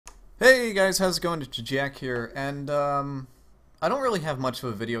Hey guys, how's it going? It's Jack here, and I don't really have much of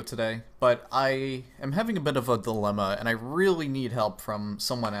a video today, but I am having a bit of a dilemma, and I really need help from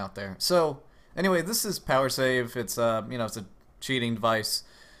someone out there. So, anyway, this is powersave. It's it's a cheating device.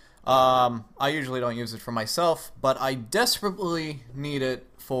 I usually don't use it for myself, but I desperately need it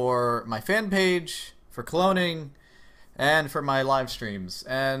for my fan page, for cloning, and for my live streams.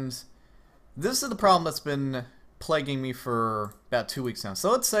 And this is the problem that's been plaguing me for about 2 weeks now. So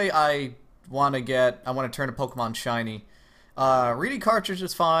let's say I want to turn a Pokemon shiny. Reading cartridge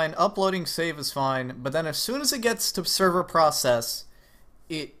is fine, uploading save is fine, but then as soon as it gets to server process,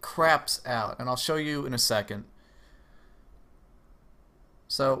 it craps out, and I'll show you in a second.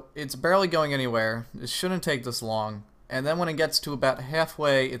 So it's barely going anywhere. It shouldn't take this long. And then when it gets to about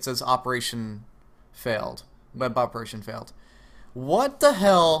halfway, it says operation failed. Web operation failed. What the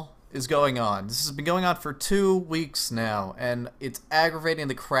hell is going on? This has been going on for 2 weeks now, and it's aggravating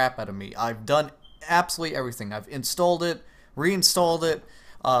the crap out of me. I've done absolutely everything. I've installed it, reinstalled it,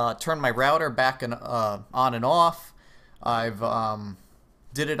 turned my router back on and off. I've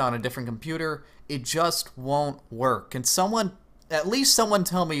did it on a different computer. It just won't work. Can someone, at least someone,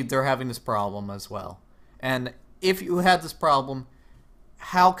 tell me they're having this problem as well? And if you had this problem,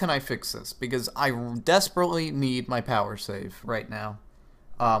 how can I fix this? Because I desperately need my power save right now.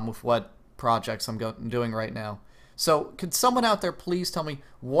 With what projects I'm doing right now. So, could someone out there please tell me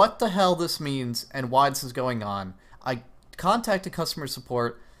what the hell this means and why this is going on? I contacted customer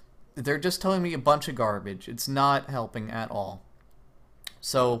support. They're just telling me a bunch of garbage. It's not helping at all.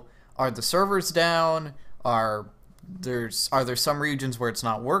 So, are the servers down? Are there some regions where it's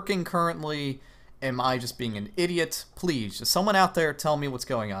not working currently? Am I just being an idiot? Please, just someone out there tell me what's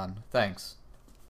going on. Thanks.